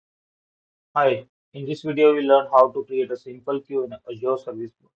Hi, in this video we learn how to create a simple queue in Azure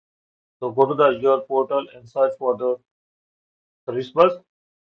Service Bus. So go to the Azure portal and search for the Service Bus.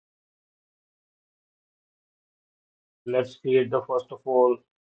 Let's create the first of all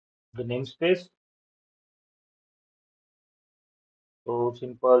the namespace. So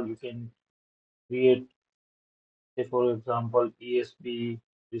simple, you can create, say for example, ESB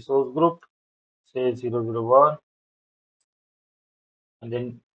resource group, say 001, and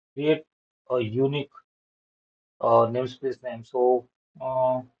then create a unique namespace name. So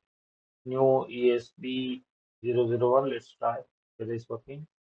uh, new ESB 001, let's try whether it's working.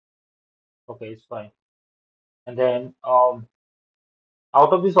 Okay, it's fine. And then out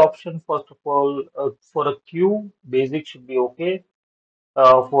of this option, first of all, for a queue, basic should be okay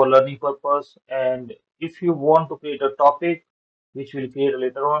for learning purpose. And if you want to create a topic, which we'll create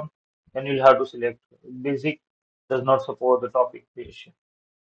later on, then you'll have to select basic does not support the topic creation.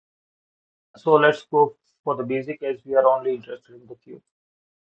 So let's go for the basic as we are only interested in the queue.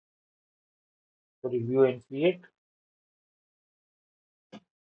 So review and create.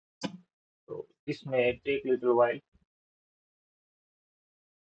 So this may take a little while.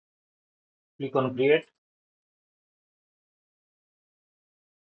 Click on create.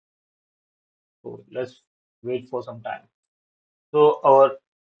 So let's wait for some time. So our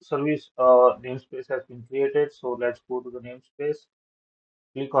service namespace has been created. So let's go to the namespace.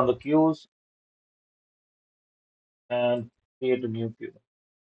 Click on the queues and create a new queue.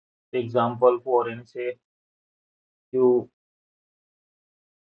 The example for in say queue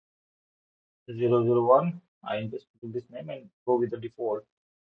 001, I just put this name and go with the default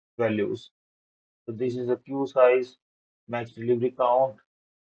values. So this is the queue size, max delivery count,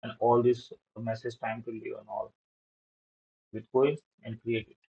 and all this message time to live and all with going and create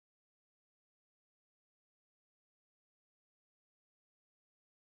it.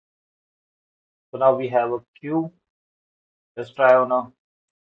 So now we have a queue. Let's try on a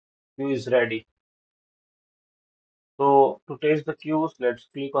queue is ready. So to test the queues, let's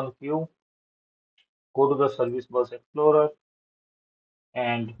click on the queue, go to the Service Bus Explorer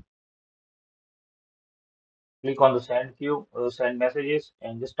and click on the send queue, send messages,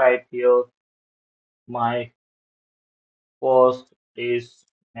 and just type here my first is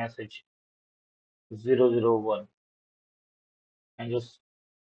message 001 and just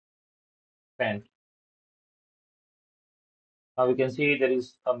send. Now we can see there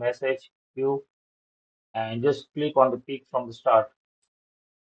is a message queue and just click on the peak from the start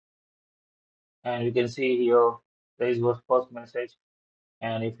and we can see here there is was first message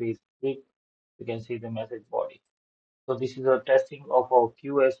and if we click we can see the message body. So this is a testing of our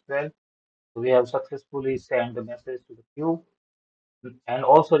queue as well. So we have successfully sent the message to the queue and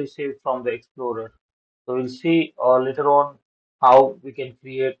also received from the Explorer. So we'll see later on how we can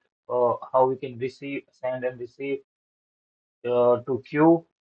create, how we can receive, send and receive to queue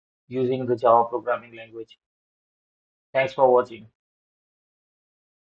using the Java programming language. Thanks for watching.